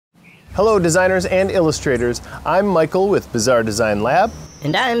Hello designers and illustrators, I'm Michael with Bizarre Design Lab.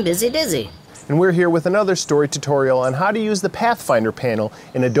 And I'm Busy Dizzy. And we're here with another story tutorial on how to use the Pathfinder panel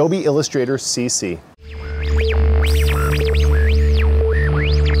in Adobe Illustrator CC.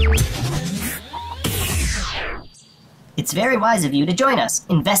 It's very wise of you to join us,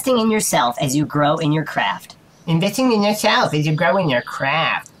 investing in yourself as you grow in your craft. Investing in yourself as you grow in your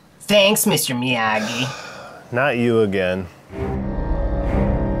craft. Thanks, Mr. Miyagi. Not you again.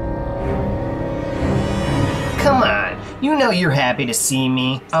 Come on, you know you're happy to see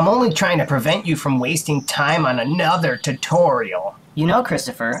me. I'm only trying to prevent you from wasting time on another tutorial. You know,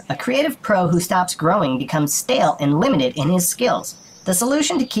 Christopher, a creative pro who stops growing becomes stale and limited in his skills. The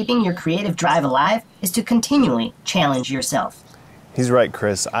solution to keeping your creative drive alive is to continually challenge yourself. He's right,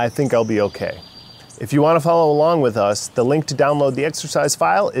 Chris. I think I'll be okay. If you want to follow along with us, the link to download the exercise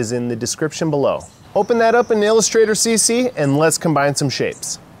file is in the description below. Open that up in Illustrator CC and let's combine some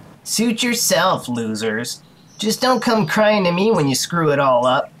shapes. Suit yourself, losers. Just don't come crying to me when you screw it all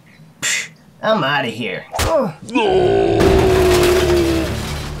up. Psh, I'm out of here. Oh.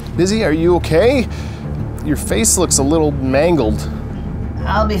 Busy, are you okay? Your face looks a little mangled.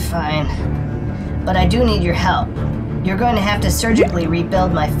 I'll be fine, but I do need your help. You're going to have to surgically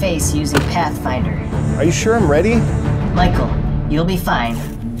rebuild my face using Pathfinder. Are you sure I'm ready? Michael, you'll be fine.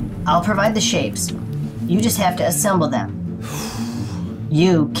 I'll provide the shapes. You just have to assemble them.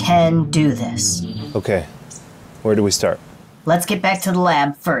 You can do this. Okay. Where do we start? Let's get back to the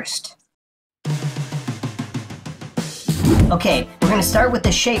lab first. Okay, we're going to start with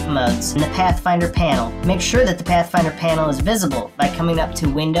the shape modes in the Pathfinder panel. Make sure that the Pathfinder panel is visible by coming up to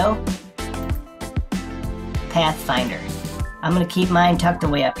Window, Pathfinder. I'm going to keep mine tucked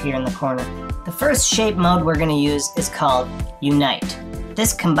away up here in the corner. The first shape mode we're going to use is called Unite.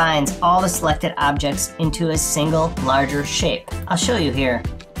 This combines all the selected objects into a single, larger shape. I'll show you here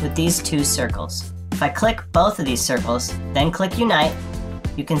with these two circles. If I click both of these circles, then click Unite,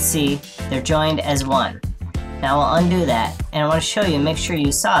 you can see they're joined as one. Now I'll undo that, and I want to show you, make sure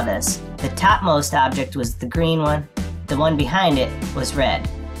you saw this. The topmost object was the green one, the one behind it was red.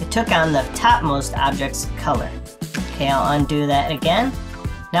 It took on the topmost object's color. Okay, I'll undo that again.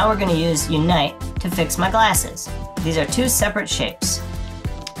 Now we're going to use Unite to fix my glasses. These are two separate shapes.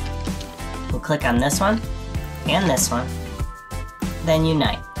 We'll click on this one and this one, then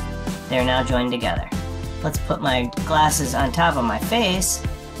Unite. They're now joined together. Let's put my glasses on top of my face.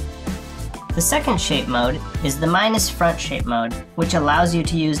 The second shape mode is the minus front shape mode, which allows you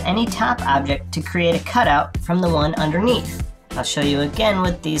to use any top object to create a cutout from the one underneath. I'll show you again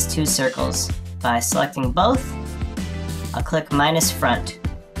with these two circles. By selecting both, I'll click minus front.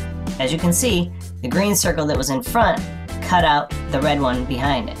 As you can see, the green circle that was in front cut out the red one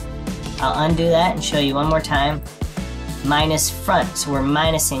behind it. I'll undo that and show you one more time. Minus front, so we're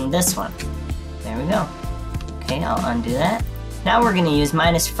minusing this one. There we go. Okay, I'll undo that. Now we're going to use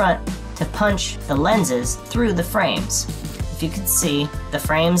minus front to punch the lenses through the frames. If you can see, the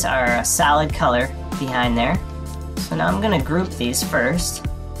frames are a solid color behind there. So now I'm going to group these first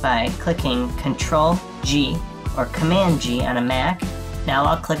by clicking Control G or Command G on a Mac. Now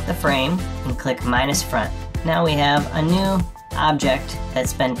I'll click the frame and click minus front. Now we have a new object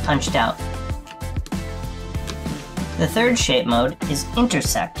that's been punched out. The third shape mode is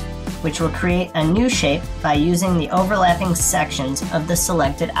Intersect, which will create a new shape by using the overlapping sections of the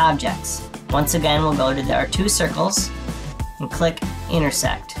selected objects. Once again, we'll go to our two circles and click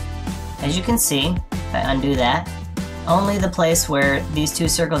Intersect. As you can see, if I undo that, only the place where these two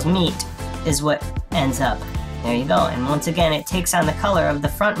circles meet is what ends up. There you go, and once again it takes on the color of the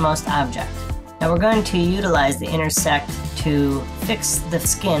frontmost object. Now we're going to utilize the Intersect to fix the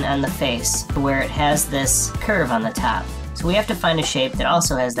skin on the face where it has this curve on the top. So we have to find a shape that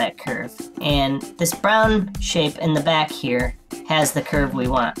also has that curve. And this brown shape in the back here has the curve we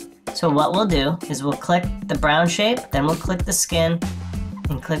want. So what we'll do is we'll click the brown shape, then we'll click the skin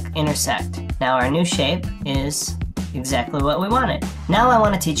and click Intersect. Now our new shape is exactly what we wanted. Now I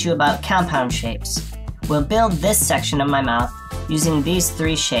want to teach you about compound shapes. We'll build this section of my mouth using these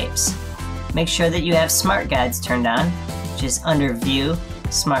three shapes. Make sure that you have Smart Guides turned on, which is under View,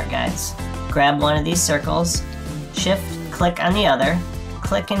 Smart Guides. Grab one of these circles, shift, click on the other,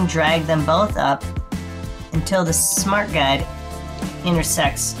 click and drag them both up until the Smart Guide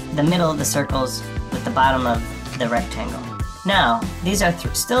intersects the middle of the circles with the bottom of the rectangle. Now, these are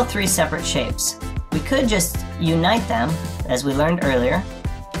still three separate shapes. We could just unite them, as we learned earlier.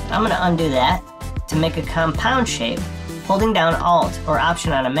 I'm going to undo that. To make a compound shape, holding down Alt or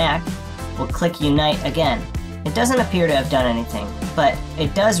Option on a Mac, we'll click Unite again. It doesn't appear to have done anything, but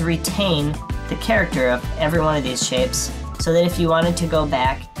it does retain the character of every one of these shapes, so that if you wanted to go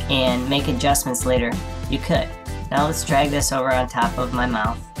back and make adjustments later, you could. Now let's drag this over on top of my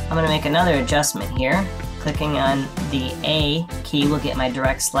mouth. I'm going to make another adjustment here. Clicking on the A key will get my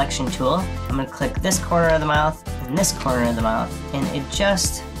direct selection tool. I'm going to click this corner of the mouth and this corner of the mouth and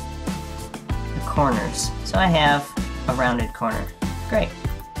adjust the corners. So I have a rounded corner. Great.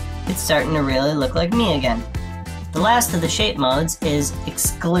 It's starting to really look like me again. The last of the shape modes is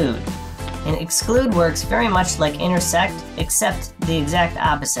exclude. And exclude works very much like intersect, except the exact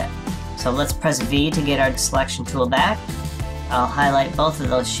opposite. So let's press V to get our selection tool back. I'll highlight both of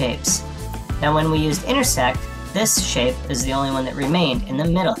those shapes. Now when we used intersect, this shape is the only one that remained in the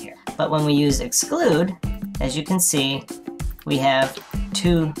middle here. But when we use exclude, as you can see, we have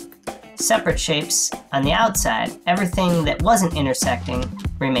two separate shapes on the outside. Everything that wasn't intersecting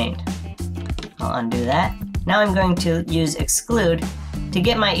remained. I'll undo that. Now I'm going to use exclude to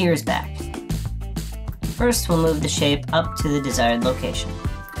get my ears back. First we'll move the shape up to the desired location.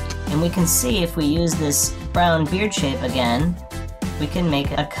 And we can see if we use this brown beard shape again, we can make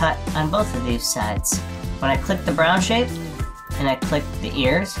a cut on both of these sides. When I click the brown shape, and I click the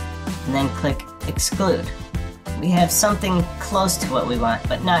ears, and then click exclude, we have something close to what we want,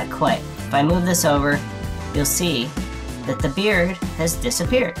 but not quite. If I move this over, you'll see that the beard has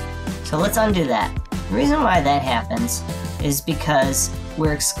disappeared. So let's undo that. The reason why that happens is because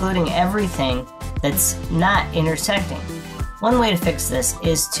we're excluding everything that's not intersecting. One way to fix this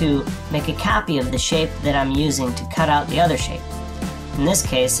is to make a copy of the shape that I'm using to cut out the other shape. In this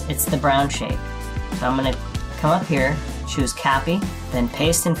case, it's the brown shape. So I'm going to come up here, choose copy, then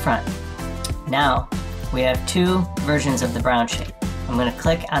paste in front. Now we have two versions of the brown shape. I'm going to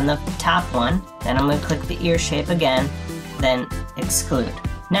click on the top one, then I'm going to click the ear shape again, then exclude.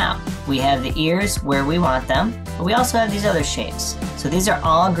 Now we have the ears where we want them, but we also have these other shapes. So these are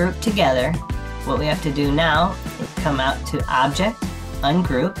all grouped together. What we have to do now is come out to Object,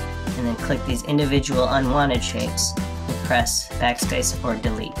 Ungroup, and then click these individual unwanted shapes and press backspace or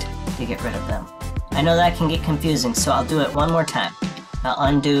delete to get rid of them. I know that can get confusing, so I'll do it one more time. I'll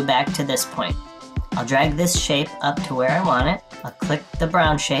undo back to this point. I'll drag this shape up to where I want it. I'll click the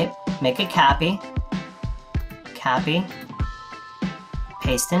brown shape, make a copy,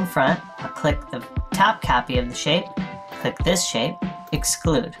 paste in front. I'll click the top copy of the shape, click this shape,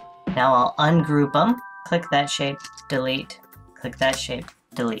 exclude. Now I'll ungroup them, click that shape, delete, click that shape,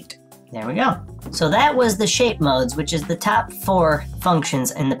 delete. There we go. So that was the shape modes, which is the top 4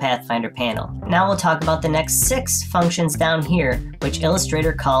 functions in the Pathfinder panel. Now we'll talk about the next 6 functions down here, which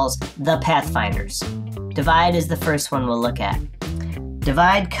Illustrator calls the Pathfinders. Divide is the first one we'll look at.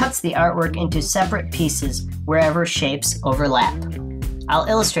 Divide cuts the artwork into separate pieces wherever shapes overlap. I'll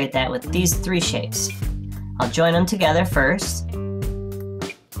illustrate that with these 3 shapes. I'll join them together first.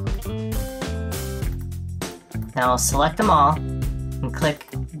 Now I'll select them all and click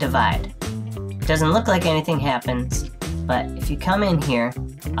Divide. It doesn't look like anything happens, but if you come in here,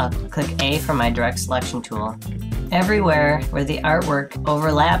 I'll click A for my direct selection tool. Everywhere where the artwork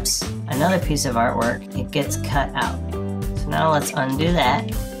overlaps another piece of artwork, it gets cut out. So now let's undo that.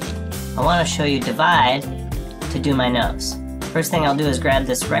 I want to show you Divide to do my nose. First thing I'll do is grab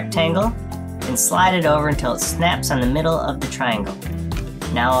this rectangle and slide it over until it snaps on the middle of the triangle.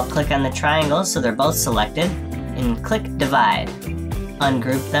 Now I'll click on the triangle so they're both selected and click Divide.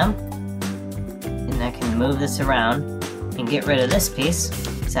 Ungroup them, and I can move this around and get rid of this piece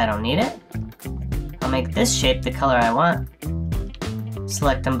because I don't need it. I'll make this shape the color I want.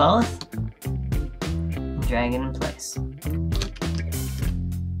 Select them both and drag it in place.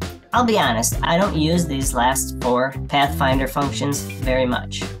 I'll be honest, I don't use these last 4 Pathfinder functions very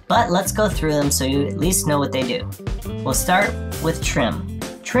much, but let's go through them so you at least know what they do. We'll start with Trim.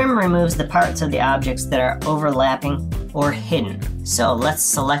 Trim removes the parts of the objects that are overlapping or hidden. So let's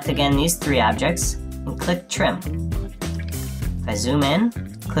select again these 3 objects and click Trim. If I zoom in,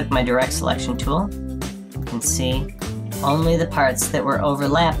 click my direct selection tool, you can see only the parts that were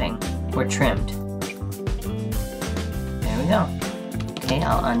overlapping were trimmed. There we go. Okay,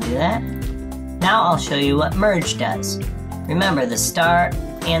 I'll undo that. Now I'll show you what Merge does. Remember, the star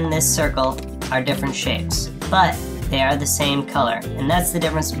and this circle are different shapes, but they are the same color, and that's the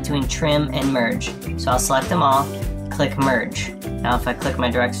difference between Trim and Merge. So I'll select them all, click Merge. Now if I click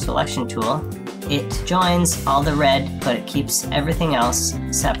my direct selection tool, it joins all the red, but it keeps everything else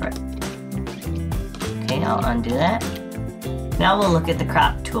separate. Okay, I'll undo that. Now we'll look at the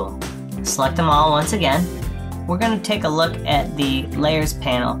Crop tool. Select them all once again. We're going to take a look at the Layers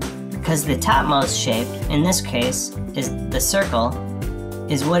panel because the topmost shape, in this case, is the circle,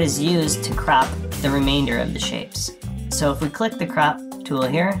 is what is used to crop the remainder of the shapes. So if we click the Crop tool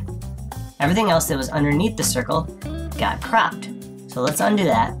here, everything else that was underneath the circle got cropped. So let's undo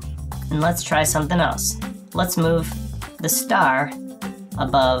that, and let's try something else. Let's move the star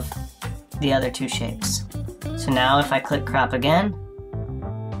above the other two shapes. So now if I click crop again,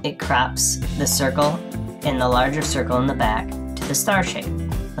 it crops the circle and the larger circle in the back to the star shape.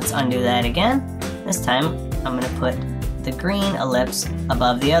 Let's undo that again. This time I'm going to put the green ellipse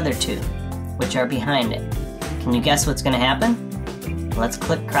above the other two, which are behind it. Can you guess what's going to happen? Let's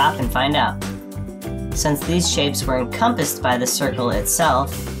click crop and find out. Since these shapes were encompassed by the circle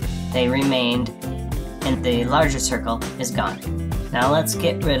itself, they remained and the larger circle is gone. Now let's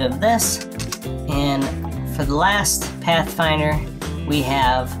get rid of this, and for the last Pathfinder we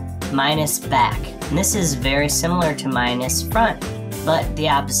have minus back. And this is very similar to minus front, but the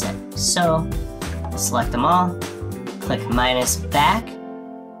opposite. So select them all, click minus back,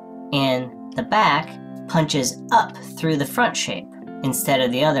 and the back punches up through the front shape instead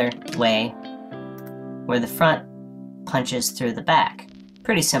of the other way where the front punches through the back.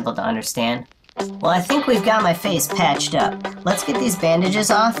 Pretty simple to understand. Well, I think we've got my face patched up. Let's get these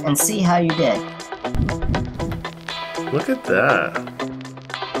bandages off and see how you did. Look at that.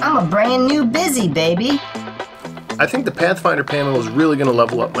 I'm a brand new busy, baby. I think the Pathfinder panel is really going to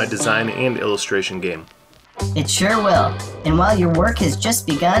level up my design and illustration game. It sure will. And while your work has just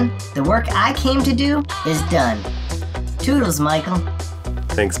begun, the work I came to do is done. Toodles, Michael.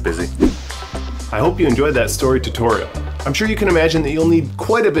 Thanks, Busy. I hope you enjoyed that story tutorial. I'm sure you can imagine that you'll need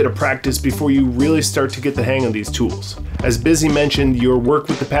quite a bit of practice before you really start to get the hang of these tools. As Busy mentioned, your work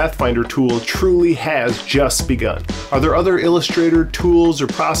with the Pathfinder tool truly has just begun. Are there other Illustrator tools or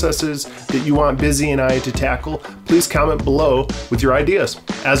processes that you want Busy and I to tackle? Please comment below with your ideas.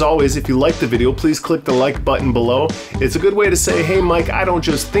 As always, if you liked the video, please click the like button below. It's a good way to say, hey Mike, I don't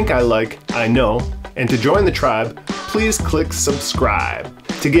just think I like, I know. And to join the tribe, please click subscribe.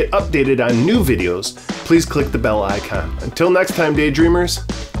 To get updated on new videos, please click the bell icon. Until next time, Daydreamers,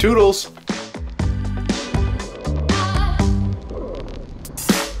 toodles!